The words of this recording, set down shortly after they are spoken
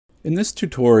In this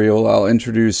tutorial, I'll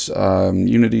introduce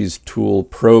Unity's tool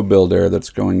ProBuilder that's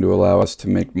going to allow us to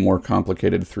make more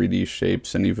complicated 3D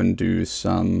shapes and even do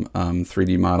some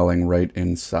 3D modeling right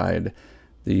inside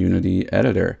the Unity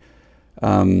editor.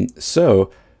 So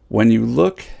when you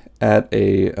look at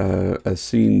a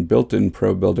scene built in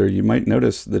ProBuilder, you might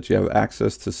notice that you have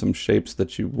access to some shapes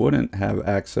that you wouldn't have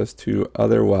access to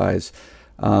otherwise.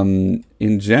 In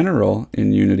general,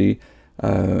 in Unity,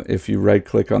 if you right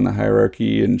click on the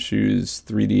hierarchy and choose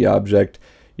 3D object,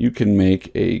 you can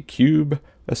make a cube,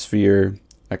 a sphere,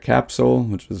 a capsule,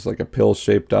 which is like a pill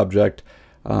shaped object,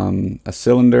 a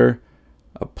cylinder,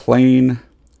 a plane,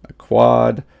 a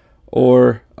quad,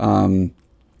 or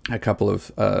a couple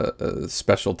of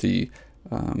specialty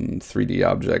 3D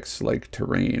objects like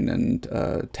terrain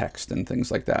and text and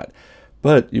things like that.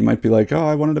 But you might be like, oh,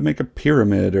 I wanted to make a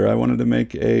pyramid, or I wanted to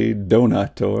make a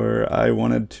donut, or I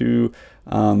wanted to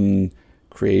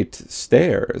create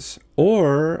stairs,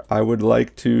 or I would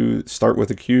like to start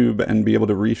with a cube and be able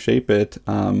to reshape it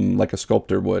like a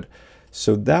sculptor would.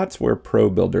 So that's where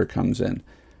ProBuilder comes in.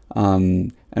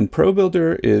 And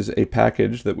ProBuilder is a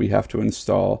package that we have to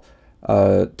install.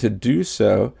 To do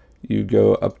so, you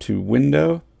go up to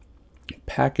Window,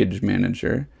 Package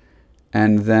Manager,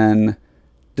 and then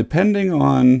depending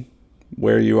on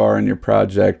where you are in your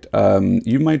project,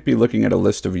 you might be looking at a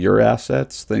list of your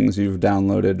assets, things you've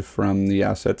downloaded from the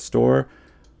asset store,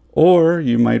 or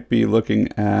you might be looking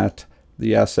at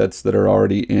the assets that are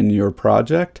already in your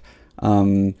project.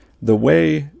 The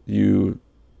way you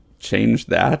change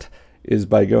that is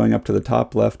by going up to the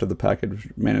top left of the package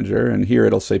manager, and here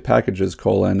it'll say packages :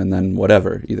 and then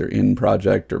whatever, either in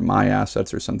project or my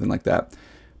assets or something like that.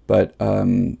 But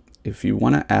if you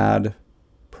want to add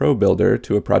ProBuilder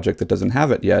to a project that doesn't have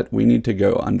it yet, we need to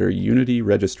go under Unity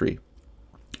Registry.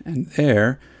 And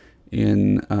there,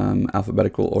 in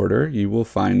alphabetical order, you will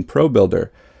find ProBuilder.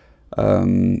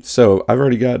 So I've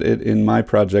already got it in my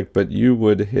project, but you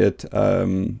would hit,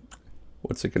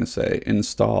 what's it going to say?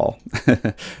 Install.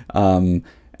 And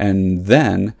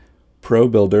then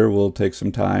ProBuilder will take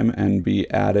some time and be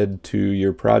added to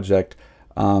your project.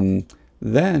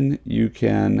 Then you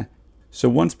can So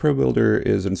once ProBuilder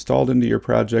is installed into your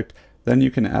project, then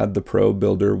you can add the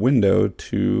ProBuilder window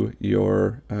to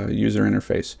your user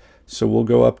interface. So we'll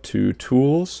go up to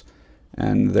Tools,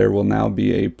 and there will now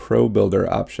be a ProBuilder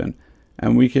option.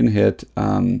 And we can hit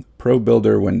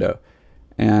ProBuilder window.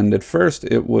 And at first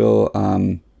it will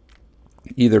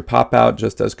either pop out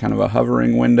just as kind of a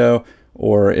hovering window,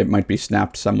 or it might be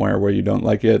snapped somewhere where you don't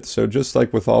like it. So just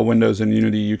like with all windows in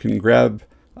Unity, you can grab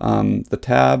the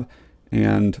tab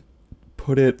and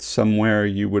put it somewhere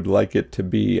you would like it to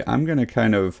be. I'm going to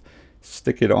kind of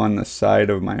stick it on the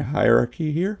side of my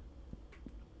hierarchy here.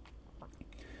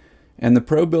 And the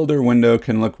ProBuilder window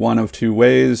can look one of two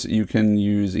ways. You can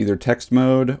use either text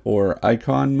mode or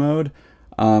icon mode.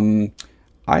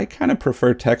 I kind of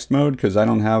prefer text mode because I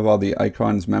don't have all the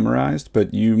icons memorized,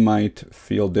 but you might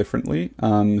feel differently.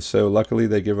 So luckily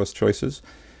they give us choices.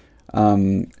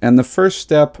 And the first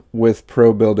step with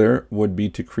ProBuilder would be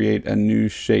to create a new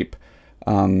shape.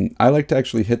 I like to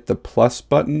actually hit the plus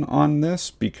button on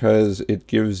this because it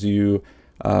gives you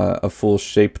a full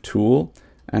shape tool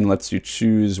and lets you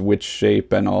choose which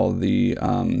shape and all the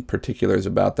particulars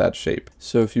about that shape.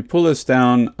 So if you pull this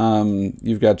down,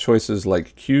 you've got choices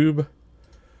like cube,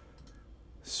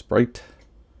 sprite,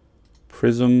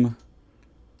 prism,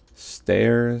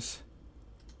 stairs,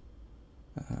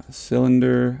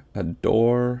 cylinder, a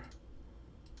door,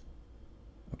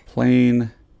 a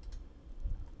plane,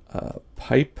 a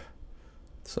pipe.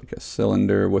 It's like a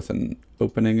cylinder with an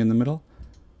opening in the middle.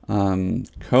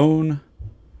 Cone,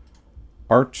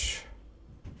 arch,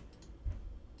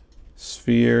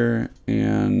 sphere,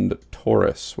 and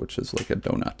torus, which is like a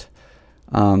donut.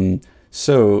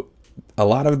 So a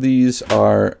lot of these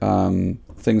are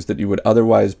things that you would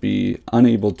otherwise be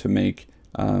unable to make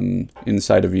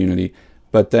inside of Unity.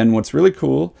 But then what's really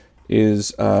cool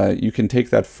is you can take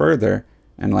that further,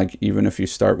 and like even if you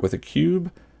start with a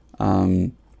cube,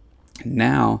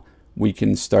 now we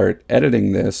can start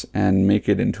editing this and make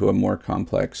it into a more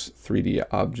complex 3D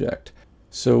object.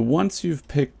 So once you've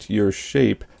picked your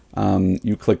shape,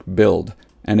 you click build,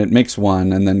 and it makes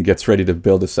one and then gets ready to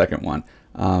build a second one.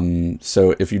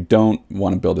 So if you don't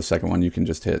want to build a second one, you can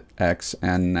just hit X,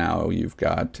 and now you've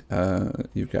got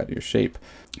your shape.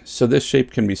 So this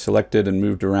shape can be selected and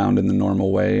moved around in the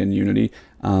normal way in Unity,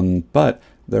 but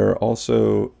there are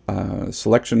also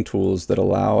selection tools that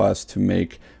allow us to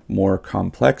make more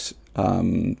complex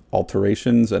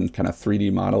alterations and kind of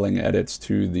 3D modeling edits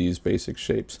to these basic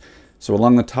shapes. So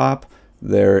along the top,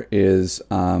 there is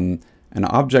an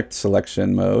object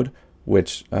selection mode,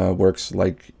 which works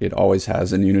like it always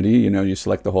has in Unity. You know, you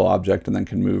select the whole object and then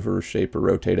can move or shape or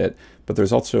rotate it. But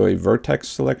there's also a vertex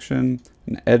selection,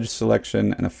 an edge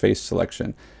selection, and a face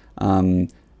selection.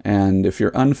 And if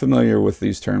you're unfamiliar with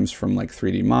these terms from like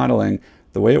 3D modeling,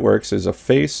 the way it works is a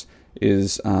face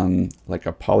is like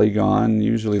a polygon,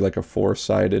 usually like a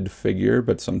four-sided figure,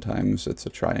 but sometimes it's a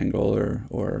triangle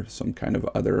or some kind of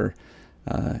other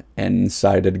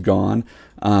n-sided gon.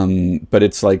 But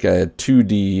it's like a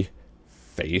 2D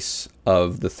face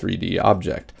of the 3D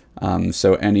object.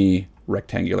 So any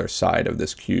rectangular side of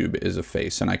this cube is a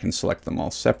face, and I can select them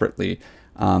all separately.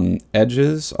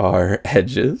 Edges are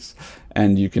edges,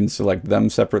 and you can select them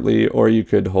separately, or you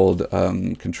could hold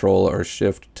Control or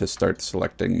Shift to start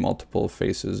selecting multiple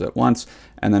faces at once.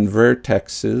 And then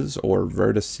vertexes or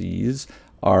vertices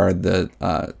are the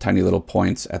tiny little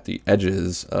points at the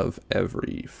edges of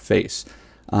every face.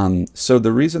 So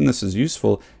the reason this is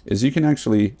useful is you can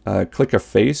actually click a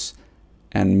face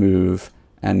and move,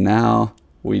 and now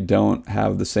we don't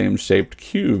have the same shaped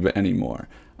cube anymore.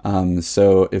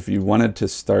 So if you wanted to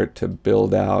start to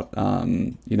build out,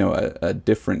 you know, a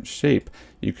different shape,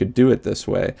 you could do it this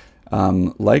way.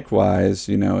 Likewise,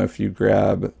 you know, if you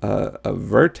grab a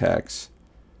vertex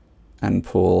and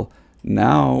pull,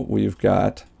 now we've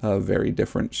got a very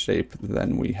different shape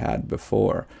than we had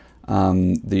before.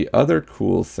 The other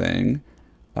cool thing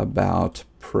about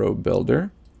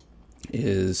ProBuilder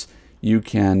is you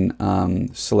can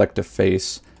select a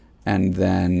face and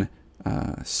then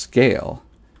scale.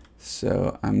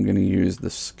 So I'm going to use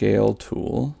the scale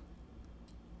tool,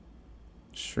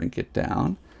 shrink it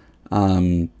down,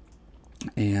 and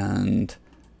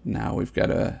now we've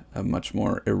got a much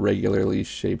more irregularly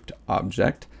shaped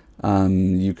object.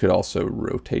 You could also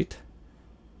rotate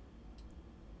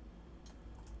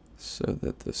so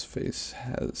that this face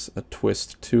has a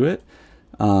twist to it.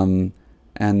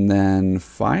 And then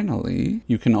finally,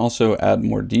 you can also add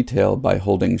more detail by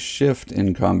holding Shift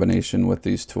in combination with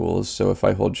these tools. So if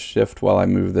I hold Shift while I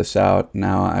move this out,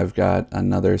 now I've got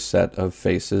another set of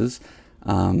faces.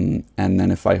 And then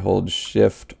if I hold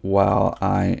Shift while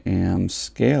I am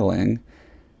scaling,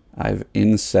 I've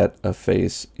inset a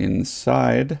face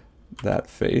inside that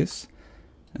face.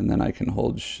 And then I can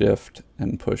hold Shift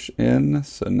and push in.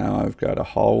 So now I've got a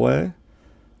hallway.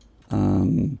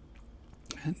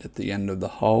 And at the end of the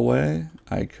hallway,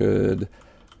 I could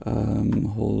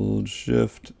hold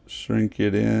Shift, shrink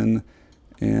it in,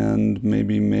 and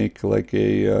maybe make like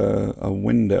a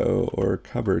window or a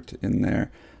cupboard in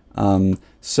there.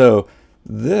 So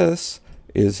this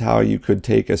is how you could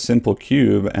take a simple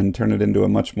cube and turn it into a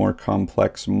much more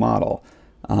complex model.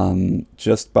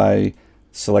 Just by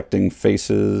selecting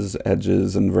faces,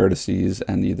 edges, and vertices,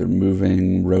 and either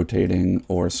moving, rotating,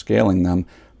 or scaling them,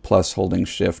 plus holding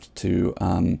Shift to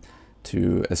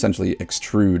essentially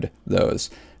extrude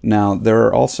those. Now, there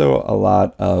are also a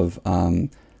lot of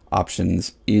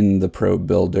options in the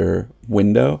ProBuilder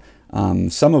window,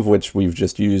 some of which we've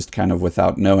just used kind of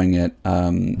without knowing it,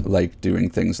 like doing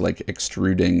things like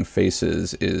extruding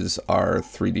faces is our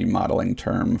 3D modeling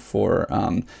term for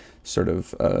sort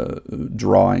of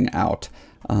drawing out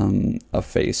a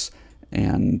face.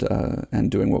 And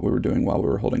doing what we were doing while we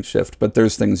were holding Shift. But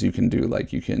there's things you can do,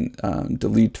 like you can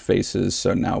delete faces,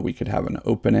 so now we could have an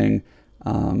opening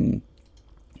in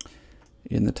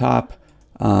the top,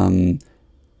 and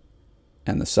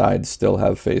the sides still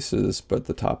have faces, but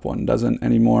the top one doesn't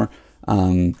anymore.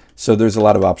 So there's a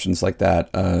lot of options like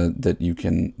that that you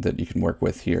can work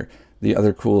with here. The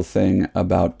other cool thing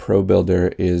about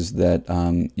ProBuilder is that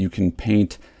you can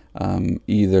paint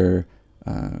either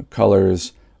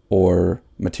colors or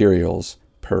materials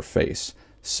per face.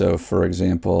 So for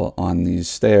example, on these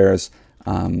stairs,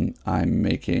 I'm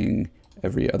making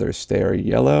every other stair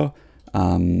yellow.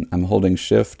 I'm holding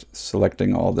Shift,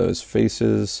 selecting all those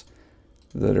faces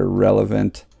that are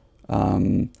relevant.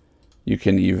 You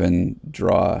can even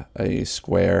draw a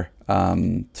square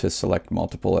to select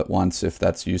multiple at once if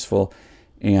that's useful.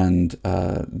 And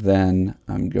then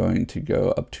I'm going to go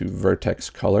up to Vertex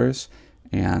Colors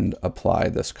and apply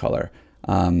this color.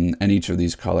 And each of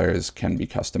these colors can be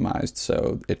customized,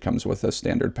 so it comes with a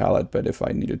standard palette, but if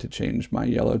I needed to change my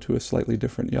yellow to a slightly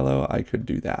different yellow, I could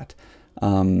do that.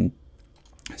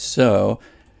 So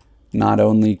not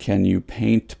only can you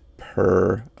paint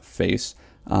per face,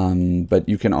 but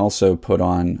you can also put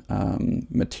on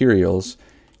materials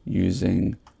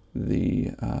using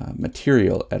the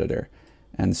material editor.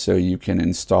 And so you can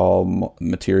install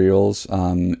materials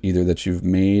either that you've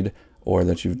made or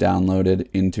that you've downloaded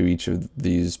into each of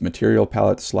these material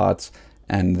palette slots,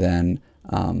 and then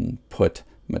put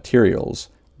materials,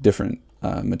 different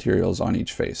materials on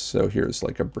each face. So here's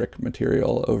like a brick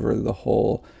material over the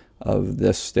whole of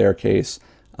this staircase,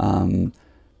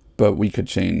 but we could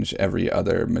change every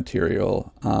other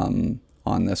material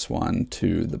on this one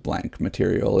to the blank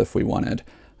material if we wanted,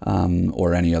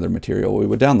 or any other material we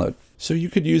would download. So you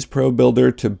could use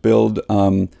ProBuilder to build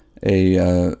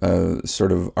a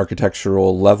sort of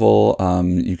architectural level.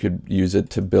 You could use it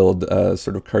to build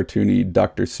sort of cartoony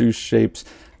Dr. Seuss shapes.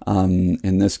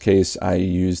 In this case, I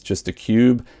used just a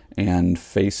cube and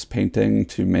face painting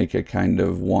to make a kind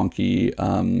of wonky,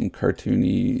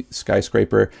 cartoony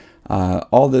skyscraper.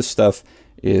 All this stuff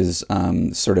is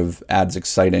sort of adds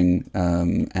exciting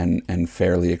and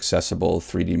fairly accessible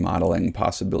 3D modeling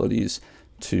possibilities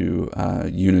to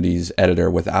Unity's editor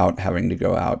without having to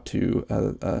go out to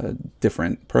a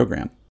different program.